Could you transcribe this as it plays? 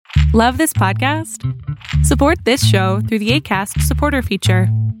Love this podcast? Support this show through the Acast supporter feature.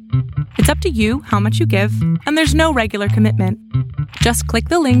 It's up to you how much you give, and there's no regular commitment. Just click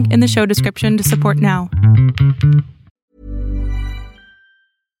the link in the show description to support now.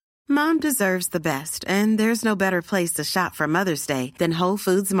 Mom deserves the best, and there's no better place to shop for Mother's Day than Whole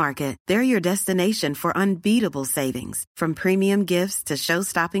Foods Market. They're your destination for unbeatable savings, from premium gifts to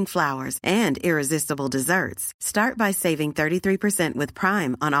show-stopping flowers and irresistible desserts. Start by saving 33% with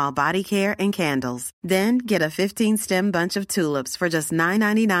Prime on all body care and candles. Then get a 15-stem bunch of tulips for just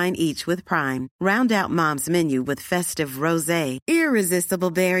 $9.99 each with Prime. Round out Mom's menu with festive rosé,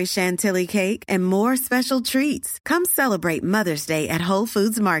 irresistible berry chantilly cake, and more special treats. Come celebrate Mother's Day at Whole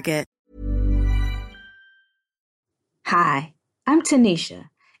Foods Market. Hi, I'm Tanisha,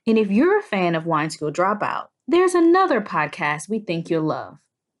 and if you're a fan of Wine School Dropout, there's another podcast we think you'll love,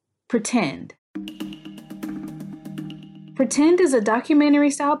 Pretend. Pretend is a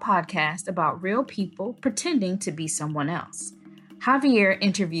documentary-style podcast about real people pretending to be someone else. Javier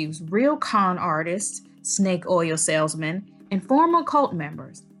interviews real con artists, snake oil salesmen, and former cult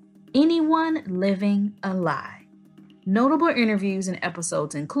members, anyone living a lie. Notable interviews and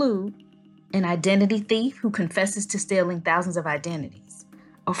episodes include an identity thief who confesses to stealing thousands of identities,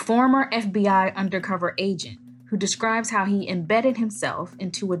 a former FBI undercover agent who describes how he embedded himself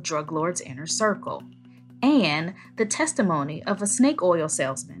into a drug lord's inner circle, and the testimony of a snake oil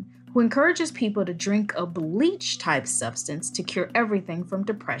salesman who encourages people to drink a bleach-type substance to cure everything from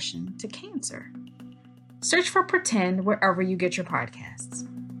depression to cancer. Search for Pretend wherever you get your podcasts.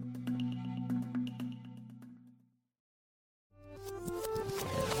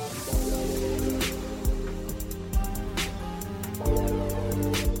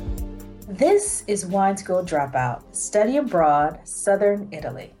 This is Wine School Dropout, Study Abroad, Southern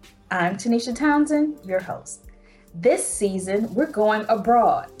Italy. I'm Tanisha Townsend, your host. This season, we're going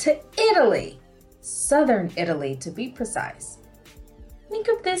abroad to Italy, Southern Italy to be precise. Think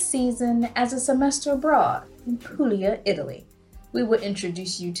of this season as a semester abroad in Puglia, Italy. We will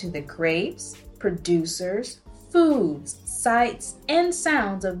introduce you to the grapes, producers, foods, sights, and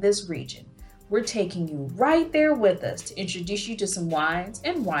sounds of this region. We're taking you right there with us to introduce you to some wines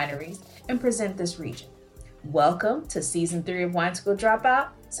and wineries and present this region. Welcome to Season 3 of Wine School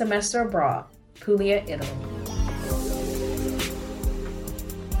Dropout, Semester Abroad, Puglia, Italy.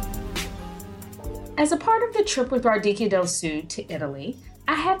 As a part of the trip with Radicchio del Sud to Italy,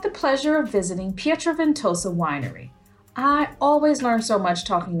 I had the pleasure of visiting Pietraventosa Winery. I always learn so much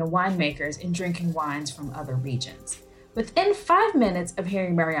talking to winemakers and drinking wines from other regions. Within 5 minutes of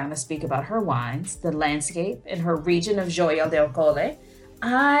hearing Mariana speak about her wines, the landscape, and her region of Gioia del Colle,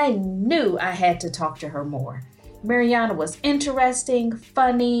 I knew I had to talk to her more. Mariana was interesting,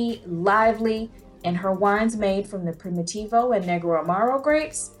 funny, lively, and her wines made from the Primitivo and Negro Amaro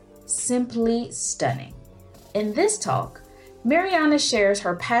grapes, simply stunning. In this talk, Mariana shares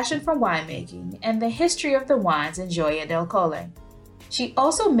her passion for winemaking and the history of the wines in Gioia del Colle. She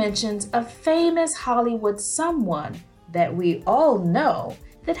also mentions a famous Hollywood someone that we all know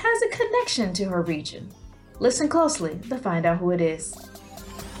that has a connection to her region. Listen closely to find out who it is.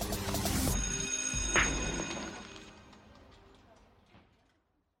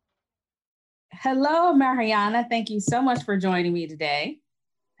 Hello, Mariana. Thank you so much for joining me today.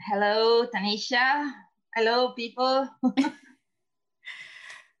 Hello, Tanisha. Hello, people.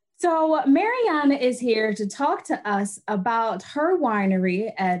 So Mariana is here to talk to us about her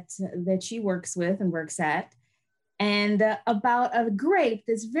winery that she works with and works at, and about a grape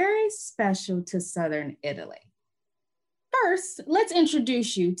that's very special to Southern Italy. First, let's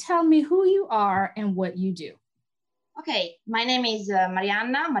introduce you. Tell me who you are and what you do. Okay, my name is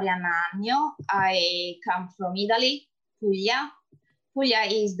Mariana Agno. I come from Italy, Puglia. Puglia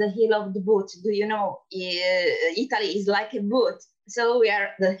is the hill of the boot. Do you know, Italy is like a boot, so we are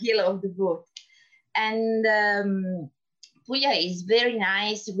the hill of the boot. And Puglia is very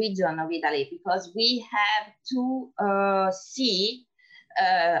nice region of Italy because we have two sea,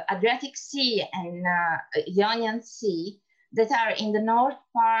 Adriatic Sea and Ionian Sea, that are in the north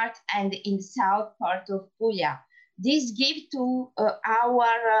part and in the south part of Puglia. This gives to our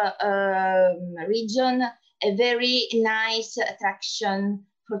region a very nice attraction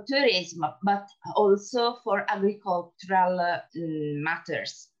for tourism, but also for agricultural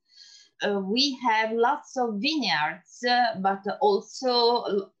matters. We have lots of vineyards, but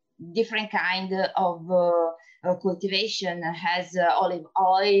also different kind of cultivation, has olive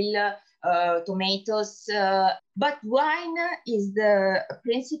oil, tomatoes, but wine is the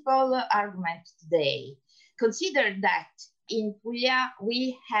principal argument today. Consider that in Puglia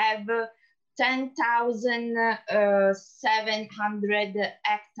we have 10,700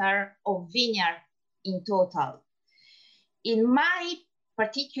 hectares of vineyard in total. In my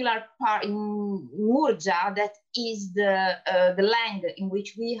particular part in Murgia, that is the land in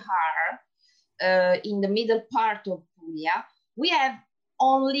which we are, in the middle part of Puglia, we have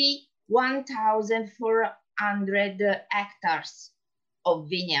only 1,400 hectares of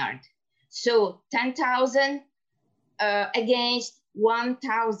vineyard. So 10,000 against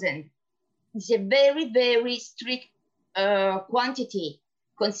 1,000. It's a very, very strict quantity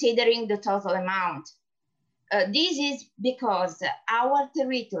considering the total amount. This is because our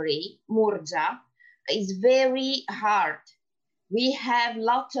territory, Murgia, is very hard. We have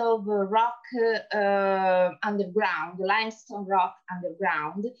lots of rock underground, limestone rock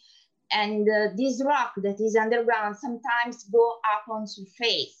underground, and this rock that is underground sometimes go up on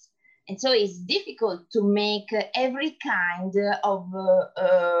surface. And so it's difficult to make every kind of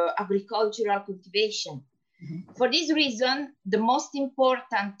agricultural cultivation. Mm-hmm. For this reason, the most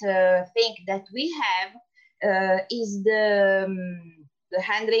important thing that we have is the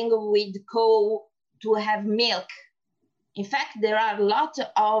handling with cow to have milk. In fact, there are a lot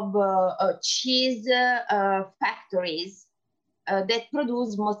of cheese factories that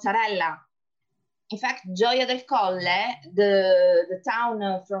produce mozzarella. In fact, Gioia del Colle, the town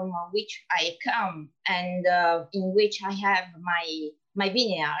from which I come and in which I have my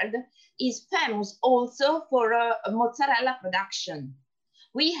vineyard, is famous also for mozzarella production.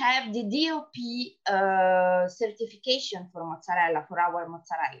 We have the DOP certification for mozzarella, for our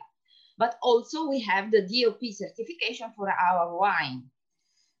mozzarella. But also we have the DOP certification for our wine.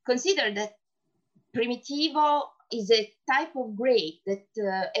 Consider that Primitivo is a type of grape that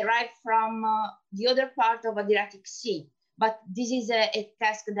arrived from the other part of Adriatic Sea. But this is a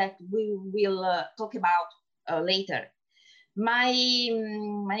task that we will talk about later. My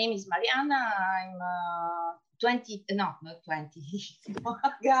name is Marianna. I'm 20, no, not 20. Oh,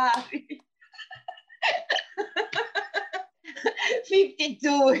 God.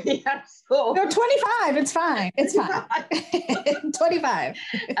 52 years old. No, 25. It's fine. It's fine. 25.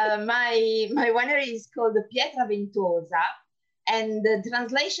 My winery is called Pietra Ventosa, and the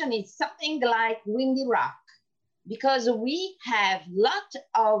translation is something like windy rock, because we have lot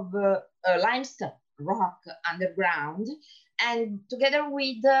of limestone rock underground, and together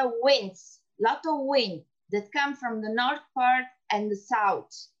with the winds, lot of wind that come from the north part and the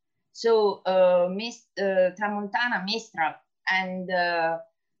south. So Tramontana, Mistral, and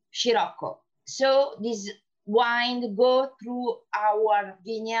Scirocco. So this wine go through our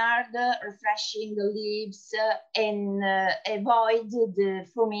vineyard, refreshing the leaves and avoid the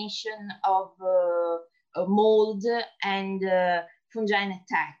formation of mold and fungine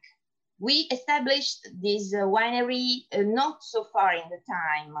attack. We established this winery not so far in the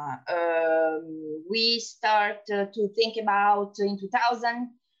time. We start to think about in 2000,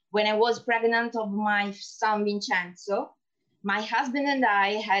 when I was pregnant of my son Vincenzo. My husband and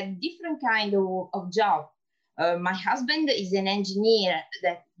I had different kind of job. My husband is an engineer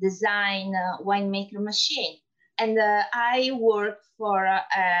that design winemaker machine. And I work for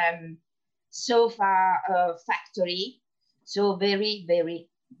sofa factory. So very, very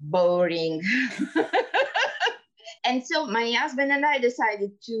boring. And so my husband and I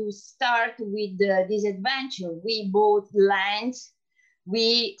decided to start with this adventure. We bought land.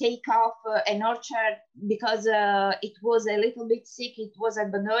 We take off an orchard because it was a little bit sick. It was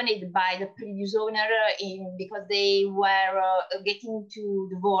abandoned by the previous owner because they were getting to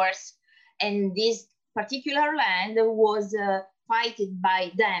divorce. And this particular land was fighted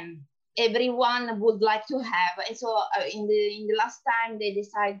by them. Everyone would like to have. And so in the last time, they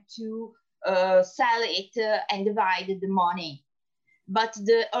decided to sell it and divide the money. But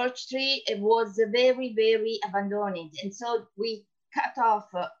the orchard was very, very abandoned. And so we cut off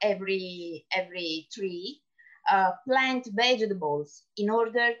every tree, plant vegetables in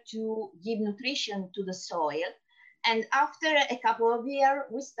order to give nutrition to the soil. And after a couple of years,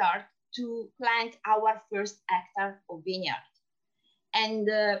 we start to plant our first hectare of vineyard. And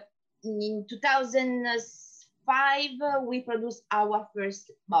in 2005, we produced our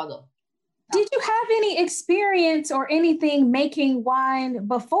first bottle. Did you have any experience or anything making wine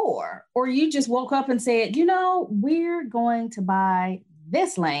before? Or you just woke up and said, you know, we're going to buy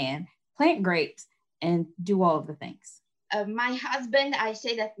this land, plant grapes, and do all of the things? My husband, I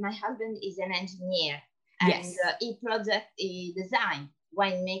say that my husband is an engineer. And yes. He designed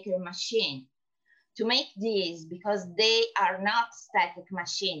winemaker machine. To make these, because they are not static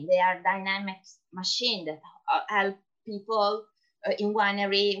machine, they are dynamic machine that help people in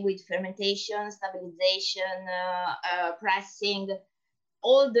winery with fermentation, stabilization, pressing.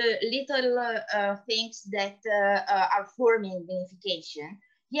 all the little things that are forming vinification,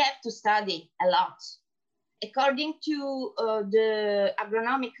 you have to study a lot. According to the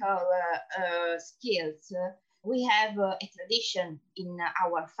agronomical skills, we have a tradition in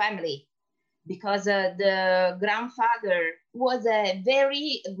our family because the grandfather was a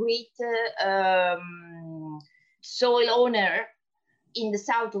very great soil owner in the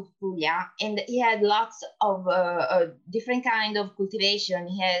south of Puglia, and he had lots of different kind of cultivation.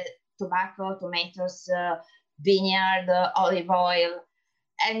 He had tobacco, tomatoes, vineyard, olive oil,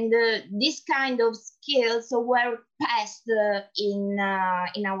 and this kind of skills were passed in my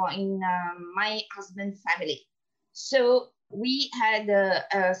husband's family. So we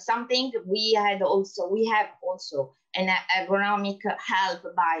had something. We have also an agronomic help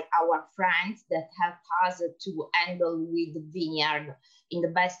by our friends that help us to handle with the vineyard in the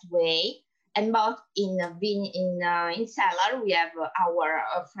best way. And but in cellar, we have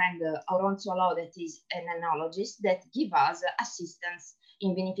our friend Oronzo Alò, that is an enologist that give us assistance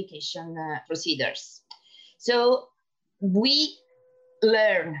in vinification procedures. So we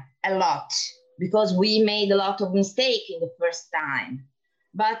learn a lot because we made a lot of mistakes in the first time.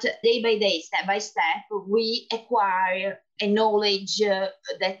 But day by day, step by step, we acquire a knowledge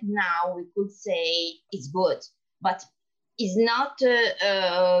that now we could say is good, but it's not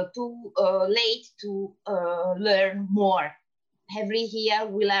too late to learn more. Every year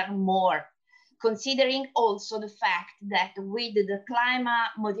we learn more, considering also the fact that with the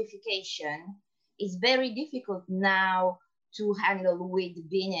climate modification, it's very difficult now to handle with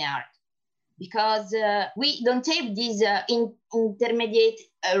vineyard, because we don't have this intermediate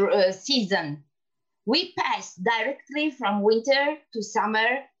season. We pass directly from winter to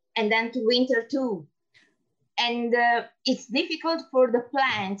summer and then to winter too. And it's difficult for the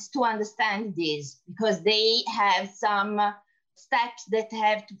plants to understand this because they have some steps that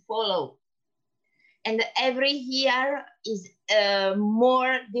have to follow. And every year is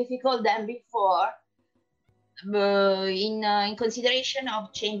more difficult than before in consideration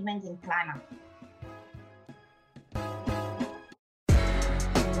of changement in climate.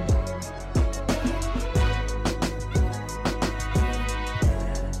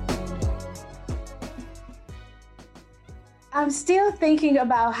 I'm still thinking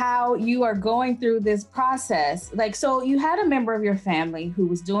about how you are going through this process. Like, so you had a member of your family who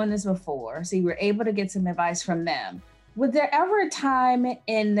was doing this before, so you were able to get some advice from them. Was there ever a time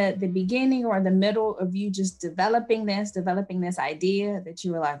in the beginning or the middle of you just developing this idea that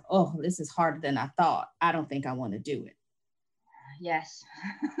you were like, oh, this is harder than I thought. I don't think I want to do it? Yes.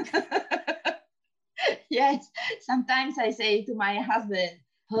 Yes. Sometimes I say to my husband,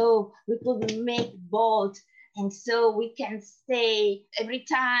 oh, we could make both. And so we can stay every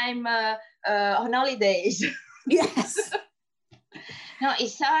time on holidays. Yes. No,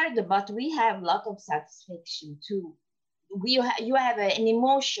 it's hard, but we have a lot of satisfaction too. You have an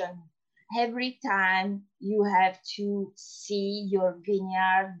emotion every time you have to see your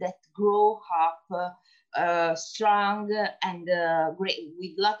vineyard that grow up strong and great,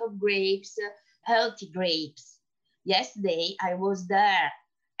 with a lot of grapes, healthy grapes. Yesterday I was there.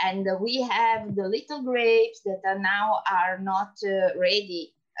 And we have the little grapes that are not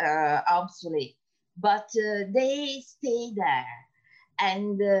ready, obsolete, but they stay there.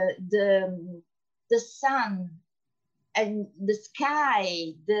 And the sun and the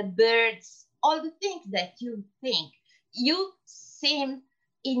sky, the birds, all the things that you think, you seem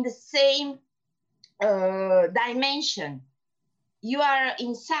in the same dimension. You are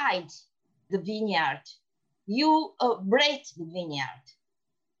inside the vineyard. You breathe the vineyard.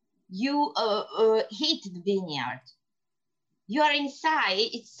 You hit the vineyard. You are inside.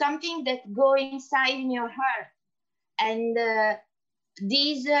 It's something that goes inside in your heart. And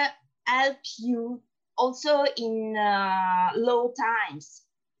these help you also in low times.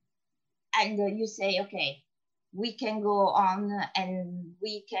 And you say, okay, we can go on and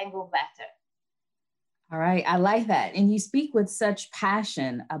we can go better. All right. I like that. And you speak with such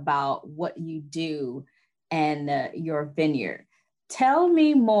passion about what you do and your vineyard. Tell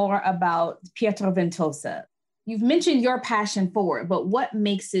me more about Pietraventosa. You've mentioned your passion for it, but what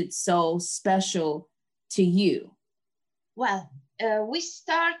makes it so special to you? Well, we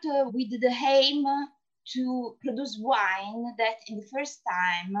start with the aim to produce wine that in the first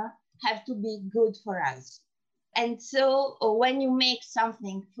time have to be good for us. And so when you make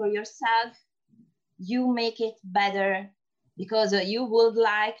something for yourself, you make it better because you would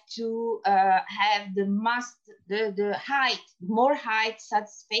like to have the more height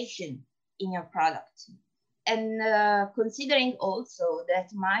satisfaction in your product. And considering also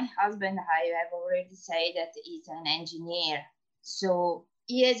that my husband, I have already said that he's an engineer. So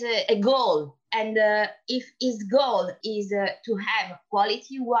he has a goal. And if his goal is to have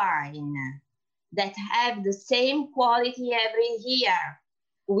quality wine that have the same quality every year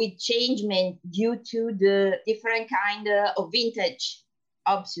with changement due to the different kind of vintage,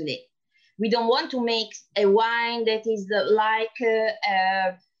 obviously. We don't want to make a wine that is like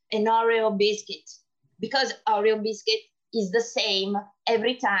an Oreo biscuit, because Oreo biscuit is the same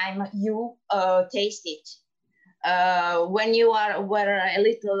every time you taste it. When you were a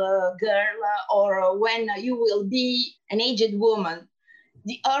little girl or when you will be an aged woman,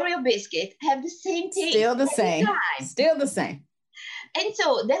 the Oreo biscuit have the same taste. Still the same. Time. Still the same. And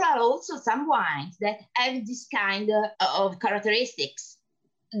so there are also some wines that have this kind of characteristics.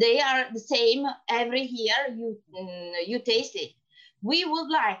 They are the same every year you taste it. We would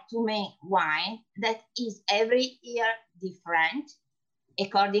like to make wine that is every year different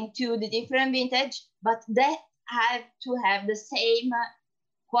according to the different vintage, but that have to have the same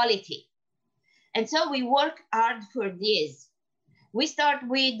quality. And so we work hard for this. We start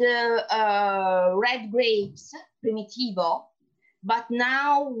with red grapes, Primitivo, but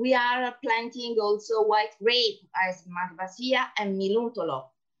now we are planting also white grape as Malvasia and Miluntolo,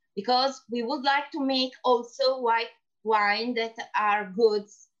 because we would like to make also white wine that are good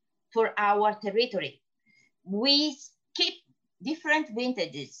for our territory. We skip different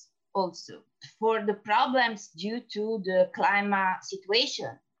vintages also for the problems due to the climate situation.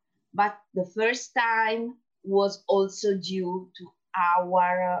 But the first time was also due to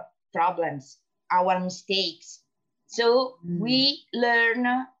our problems, our mistakes. So we learn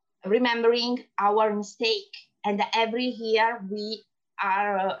remembering our mistake, and every year we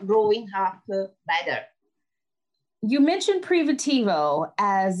are growing up better. You mentioned Primitivo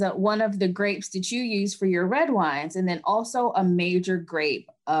as one of the grapes that you use for your red wines, and then also a major grape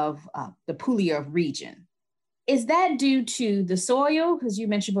of the Puglia region. Is that due to the soil? Because you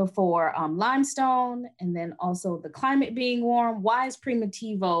mentioned before limestone, and then also the climate being warm. Why is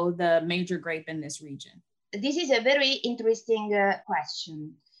Primitivo the major grape in this region? This is a very interesting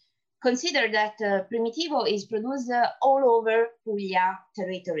question. Consider that Primitivo is produced all over Puglia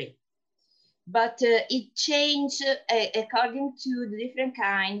territory, but it changed according to the different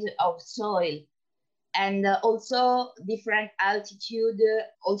kinds of soil and also different altitude,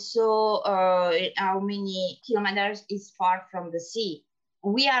 also how many kilometers is far from the sea.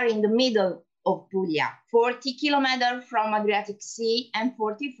 We are in the middle of Puglia, 40 kilometers from Adriatic Sea and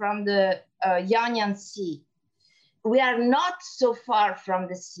 40 from the Ionian Sea. We are not so far from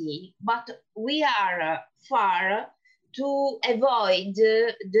the sea, but we are far to avoid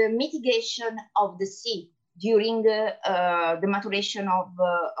the mitigation of the sea during the maturation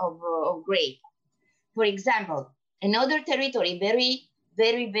of grape. For example, another territory very,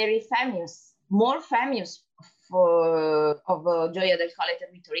 very, very famous, more famous of Gioia del Colle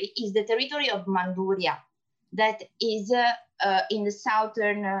territory is the territory of Manduria, that is in the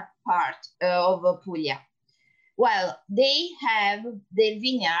southern part of Puglia. Well, they have their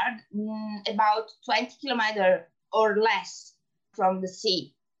vineyard about 20 kilometers or less from the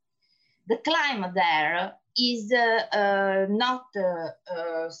sea. The climate there is not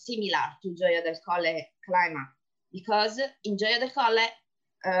similar to Gioia del Colle climate, because in Gioia del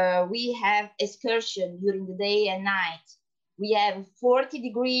Colle we have excursion during the day and night. We have 40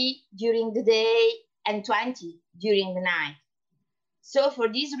 degrees during the day and 20 during the night. So for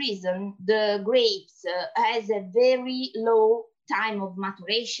this reason, the grapes has a very low time of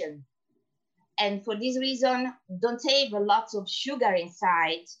maturation. And for this reason, don't have lots of sugar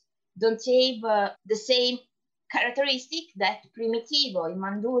inside, don't have the same characteristic that Primitivo in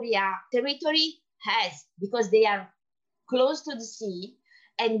Manduria territory has, because they are close to the sea.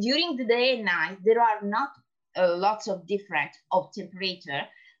 And during the day and night, there are not lots of different of temperature,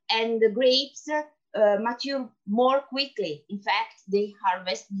 and the grapes mature more quickly. In fact, they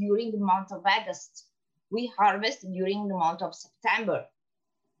harvest during the month of August. We harvest during the month of September.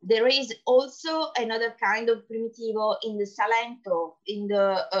 There is also another kind of Primitivo in the Salento, in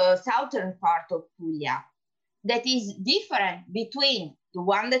the southern part of Puglia, that is different between the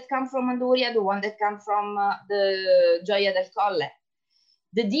one that comes from Manduria, the one that comes from the Gioia del Colle.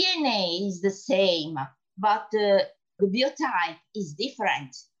 The DNA is the same, but the biotype is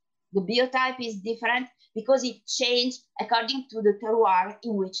different. The biotype is different because it changed according to the terroir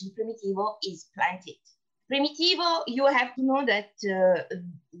in which the Primitivo is planted. Primitivo, you have to know that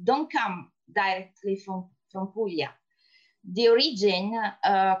don't come directly from Puglia. The origin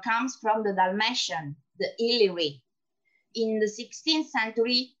comes from the Dalmatian, the Illyri. In the 16th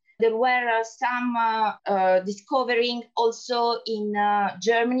century, there were some discovering also in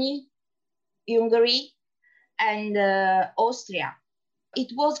Germany, Hungary, and Austria.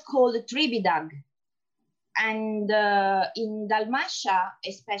 It was called Tribidag. And in Dalmatia,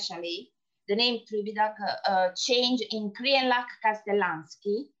 especially, the name Tribidag changed in Krienlac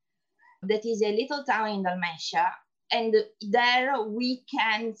Castellanski. That is a little town in Dalmatia. And there we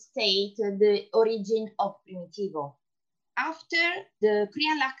can state the origin of Primitivo. After the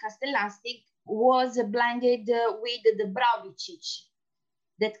Krienlac Castellanski was blended with the Braubicic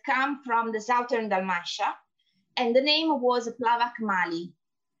that come from the southern Dalmatia, and the name was Plavac Mali.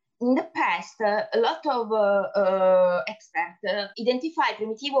 In the past, a lot of experts identify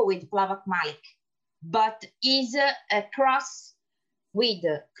Primitivo with Plavac Malik, but is a cross with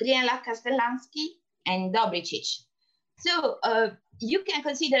Krienlac Castellanski and Dobricic. So you can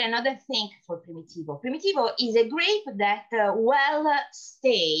consider another thing for Primitivo. Primitivo is a grape that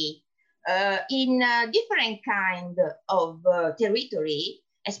stay in different kind of territory,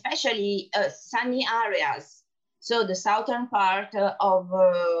 especially sunny areas. So the southern part of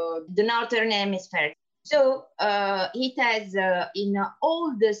the northern hemisphere. So it has in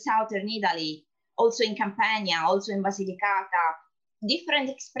all the southern Italy, also in Campania, also in Basilicata, different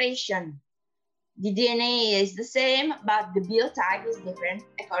expression. The DNA is the same, but the biotype is different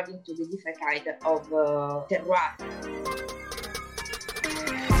according to the different kind of terroir.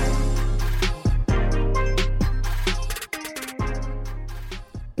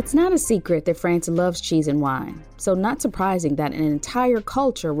 It's not a secret that France loves cheese and wine, so not surprising that an entire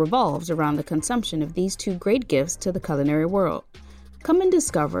culture revolves around the consumption of these two great gifts to the culinary world. Come and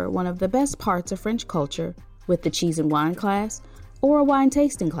discover one of the best parts of French culture with the cheese and wine class or a wine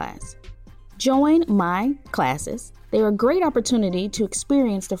tasting class. Join my classes. They're a great opportunity to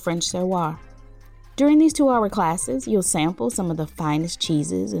experience the French terroir. During these 2-hour classes, you'll sample some of the finest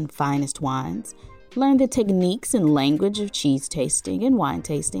cheeses and finest wines, learn the techniques and language of cheese tasting and wine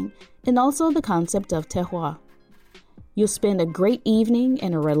tasting, and also the concept of terroir. You'll spend a great evening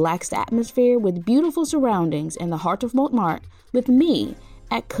in a relaxed atmosphere with beautiful surroundings in the heart of Montmartre with me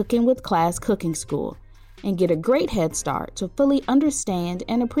at Cooking with Class Cooking School, and get a great head start to fully understand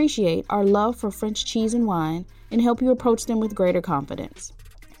and appreciate our love for French cheese and wine and help you approach them with greater confidence.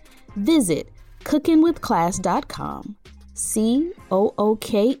 Visit cookingwithclass.com,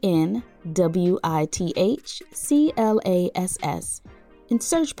 COOKNWITHCLASS, and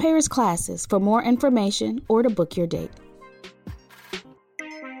search Paris Classes for more information or to book your date.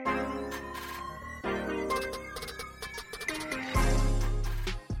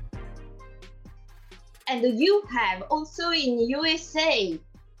 And you have also in USA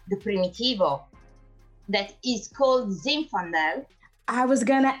the Primitivo that is called Zinfandel. I was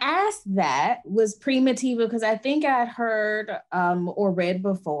going to ask that was Primitivo, because I think I'd heard or read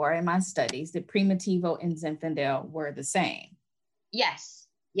before in my studies that Primitivo and Zinfandel were the same. Yes.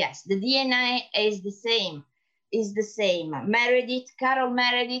 The DNA is the same. Carol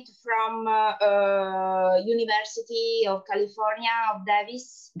Meredith from University of California of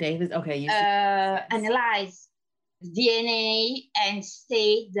Davis. Okay. Analyze DNA and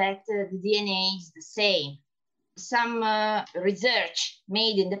state that the DNA is the same. Some research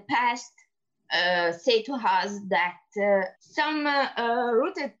made in the past say to us that some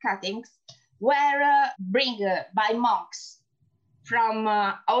rooted cuttings were bring by monks from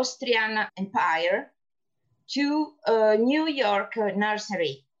Austrian Empire to New York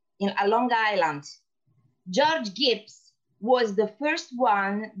nursery in Long Island. George Gibbs was the first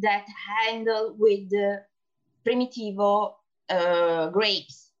one that handled with the Primitivo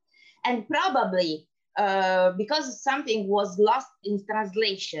grapes. And probably because something was lost in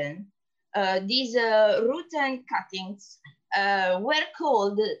translation, these root and cuttings were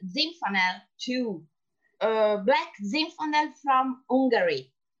called Zinfandel too. Black Zinfandel from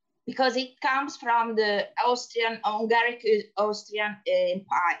Hungary, because it comes from the Austrian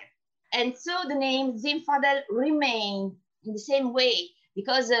Empire. And so the name Zinfandel remained in the same way,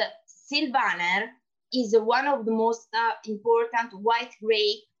 because Sylvaner is one of the most important white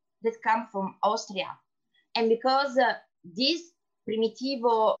grape that come from Austria. And because this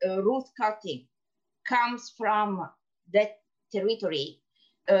Primitivo root cutting comes from that territory,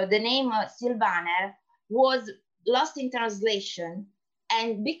 the name Sylvaner was lost in translation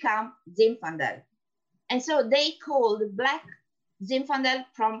and become Zinfandel. And so they called Black Zinfandel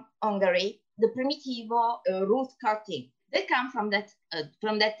from Hungary the Primitivo root cutting. They come from that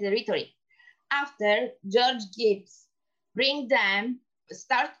territory. After George Gibbs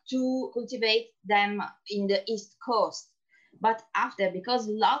start to cultivate them in the East Coast. But after, because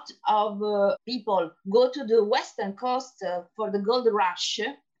a lot of people go to the Western coast for the gold rush,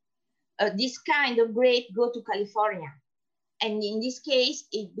 this kind of grape go to California. And in this case,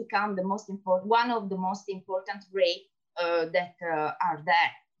 it became one of the most important grape that are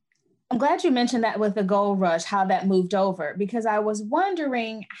there. I'm glad you mentioned that with the gold rush, how that moved over, because I was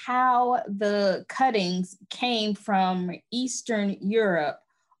wondering how the cuttings came from Eastern Europe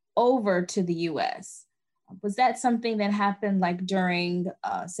over to the US. Was that something that happened like during,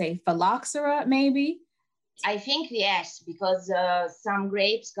 say, phylloxera, maybe? I think yes, because some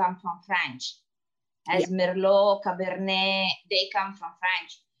grapes come from France. As Merlot, Cabernet, they come from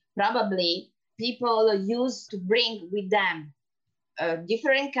France. Probably people used to bring with them a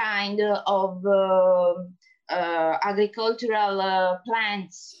different kind of agricultural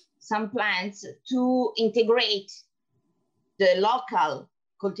plants, some plants, to integrate the local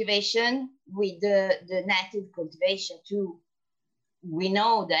cultivation with the native cultivation too. We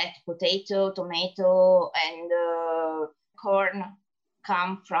know that potato, tomato, and corn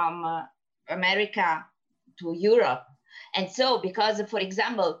come from America to Europe. And so, because, for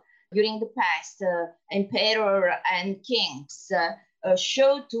example, during the past, emperor and kings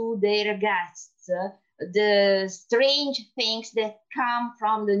show to their guests the strange things that come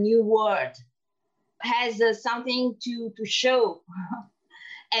from the New World, has something to show.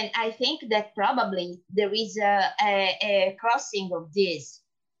 And I think that probably there is a crossing of this.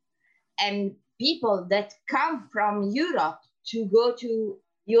 And people that come from Europe to go to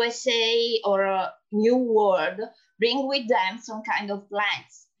USA or New World bring with them some kind of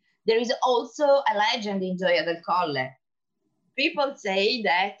plants. There is also a legend in Gioia del Colle. People say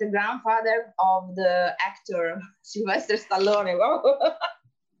that the grandfather of the actor Sylvester Stallone.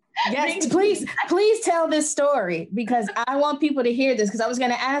 Yes, please tell this story, because I want people to hear this, because I was going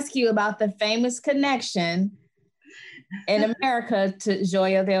to ask you about the famous connection in America to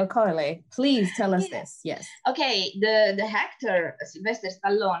Gioia del Colle. Please tell us this. Yes. Okay, the actor Sylvester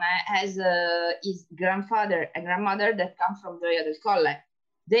Stallone has his grandfather and grandmother that come from Gioia del Colle.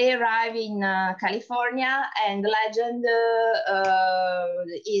 They arrive in California, and the legend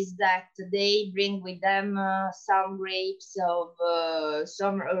is that they bring with them some grapes of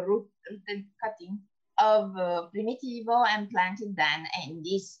some root cutting of Primitivo and planted them. And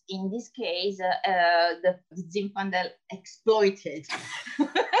in this case, the Zinfandel exploited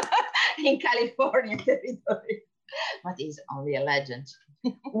in California territory, but is only a legend.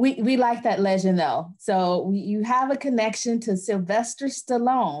 We like that legend though. So you have a connection to Sylvester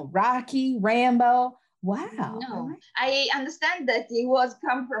Stallone, Rocky, Rambo. Wow. No, I understand that it was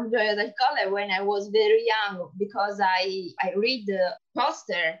come from Gioia del Colle when I was very young, because I read the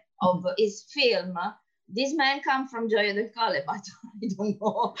poster of his film. This man come from Gioia del Colle, but I don't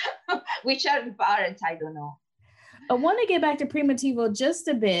know which are the parents. I don't know. I want to get back to Primitivo just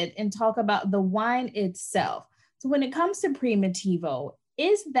a bit and talk about the wine itself. So when it comes to Primitivo,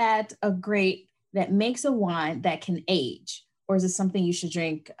 is that a grape that makes a wine that can age, or is it something you should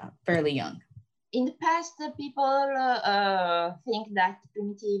drink fairly young? In the past, people think that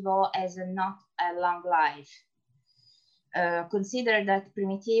Primitivo has not a long life. Consider that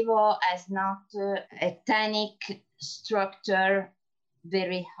Primitivo has not a tannic structure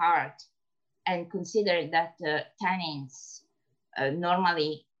very hard, and consider that tannins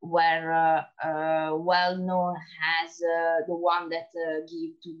normally were well known as the one that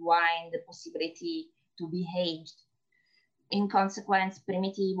give to wine the possibility to be aged. In consequence,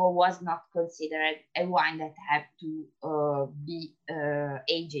 Primitivo was not considered a wine that had to be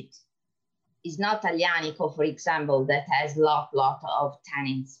aged. It's not Aglianico, for example, that has lot of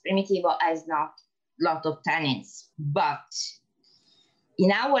tannins. Primitivo has not lot of tannins, but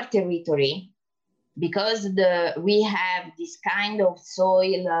in our territory, because we have this kind of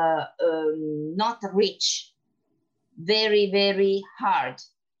soil not rich, very, very hard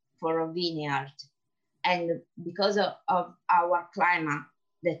for a vineyard, and because of our climate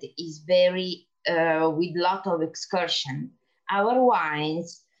that is very, with lot of excursion, our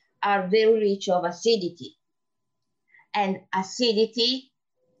wines are very rich of acidity. And acidity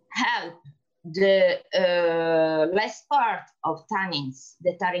help the less part of tannins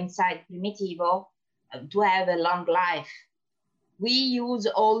that are inside Primitivo to have a long life. We use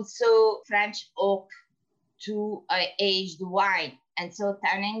also French oak to age the wine. And so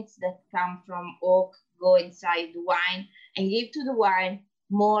tannins that come from oak go inside the wine and give to the wine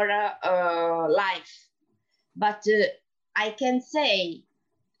more life. But I can say,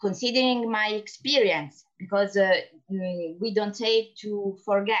 considering my experience, because we don't have to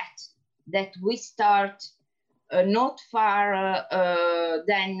forget that we start not far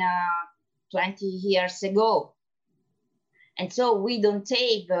than 20 years ago. And so we don't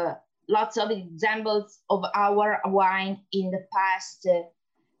have lots of examples of our wine in the past.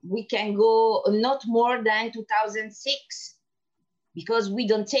 We can go not more than 2006, because we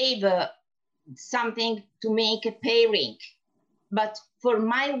don't have something to make a pairing. But for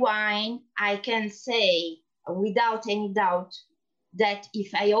my wine, I can say without any doubt that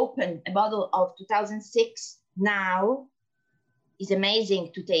if I open a bottle of 2006 now, it's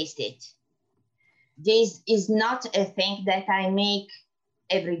amazing to taste it. This is not a thing that I make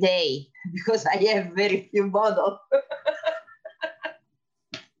every day because I have very few bottles.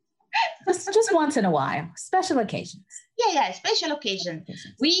 just once in a while, special occasions. Yeah, special occasion.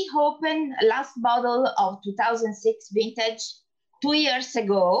 We opened last bottle of 2006 vintage 2 years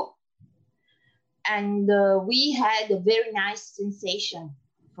ago, and we had a very nice sensation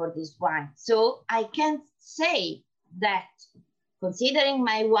for this wine. So I can say that considering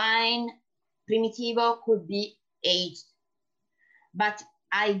my wine, Primitivo could be aged, but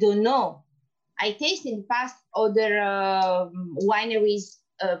I don't know. I tasted in the past other wineries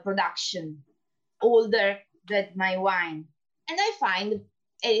production older than my wine, and I find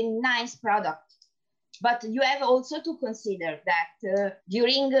a nice product. But you have also to consider that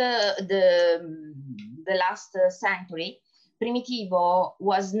during the last century, Primitivo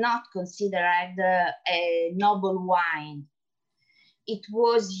was not considered a noble wine. It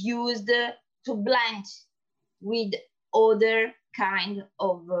was used to blend with other kind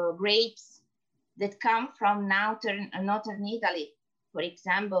of grapes that come from northern Italy. For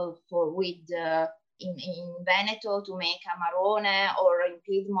example, in Veneto to make Amarone, or in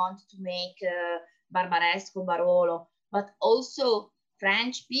Piedmont to make Barbaresco, Barolo. But also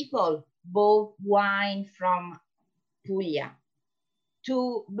French people bought wine from Puglia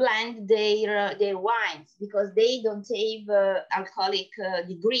to blend their wines, because they don't have alcoholic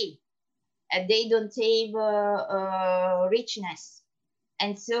degree, and they don't have richness,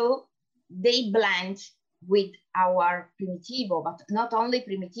 and so they blend with our Primitivo, but not only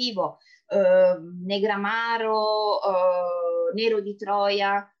Primitivo, Negramaro, Nero di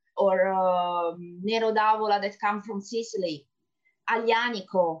Troia, or Nero d'Avola that come from Sicily,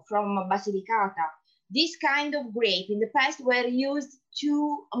 Aglianico from Basilicata. This kind of grape in the past were used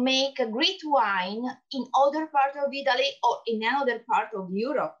to make a great wine in other parts of Italy or in another part of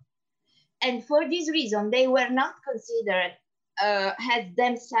Europe. And for this reason, they were not considered as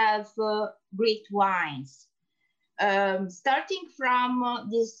themselves great wines. Starting from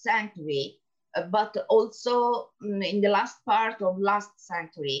this century, but also in the last part of last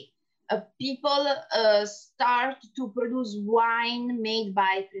century, people start to produce wine made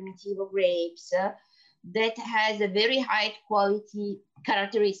by Primitivo grapes that has a very high quality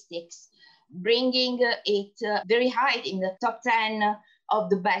characteristics, bringing it very high in the top 10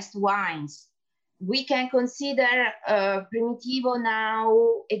 of the best wines. We can consider Primitivo now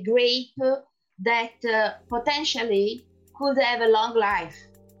a grape that potentially could have a long life.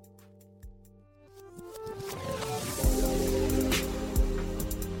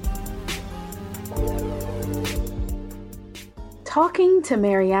 Talking to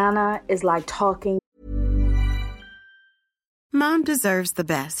Mariana is like talking. Mom deserves the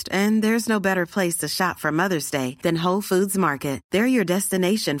best, and there's no better place to shop for Mother's Day than Whole Foods Market. They're your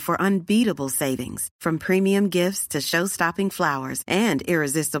destination for unbeatable savings, from premium gifts to show-stopping flowers and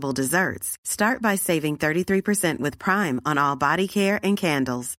irresistible desserts. Start by saving 33% with Prime on all body care and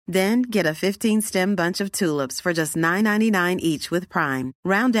candles. Then get a 15-stem bunch of tulips for just $9.99 each with Prime.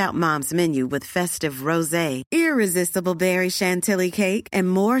 Round out Mom's menu with festive rosé, irresistible berry chantilly cake, and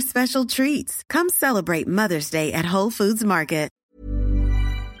more special treats. Come celebrate Mother's Day at Whole Foods Market.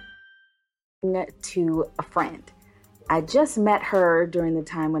 To a friend. I just met her during the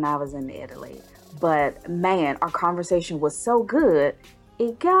time when I was in Italy, but man, our conversation was so good,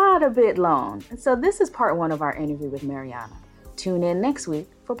 it got a bit long. And so this is part 1 of our interview with Mariana. Tune in next week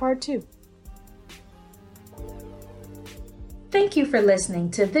for part 2. Thank you for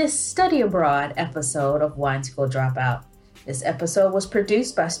listening to this Study Abroad episode of Wine School Dropout. This episode was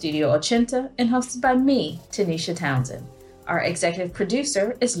produced by Studio Ochenta and hosted by me, Tanisha Townsend. Our executive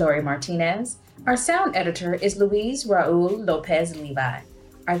producer is Lori Martinez. Our sound editor is Luis Raul Lopez Levi.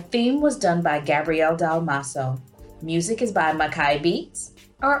 Our theme was done by Gabrielle Dalmaso. Music is by Makai Beats.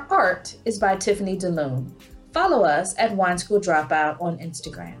 Our art is by Tiffany DeLune. Follow us at Wine School Dropout on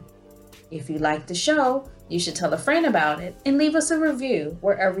Instagram. If you like the show, you should tell a friend about it and leave us a review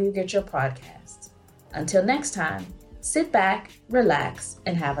wherever you get your podcasts. Until next time, sit back, relax,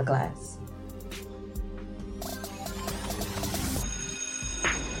 and have a glass.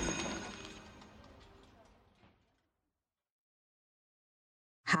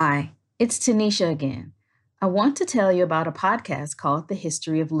 Hi, it's Tanisha again. I want to tell you about a podcast called The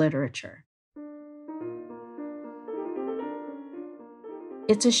History of Literature.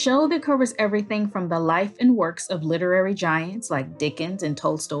 It's a show that covers everything from the life and works of literary giants like Dickens and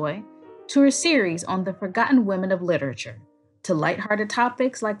Tolstoy to a series on the forgotten women of literature, to lighthearted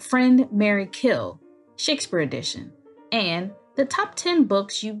topics like Friend, Marry, Kill, Shakespeare Edition, and the top 10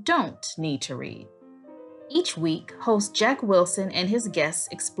 books you don't need to read. Each week, host Jack Wilson and his guests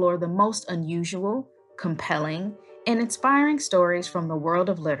explore the most unusual, compelling, and inspiring stories from the world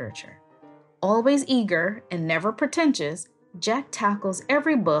of literature. Always eager and never pretentious, Jack tackles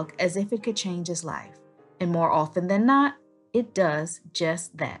every book as if it could change his life. And more often than not, it does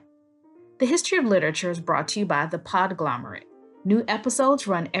just that. The History of Literature is brought to you by The Podglomerate. New episodes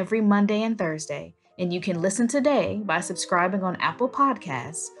run every Monday and Thursday, and you can listen today by subscribing on Apple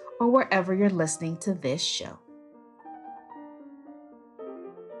Podcasts or wherever you're listening to this show.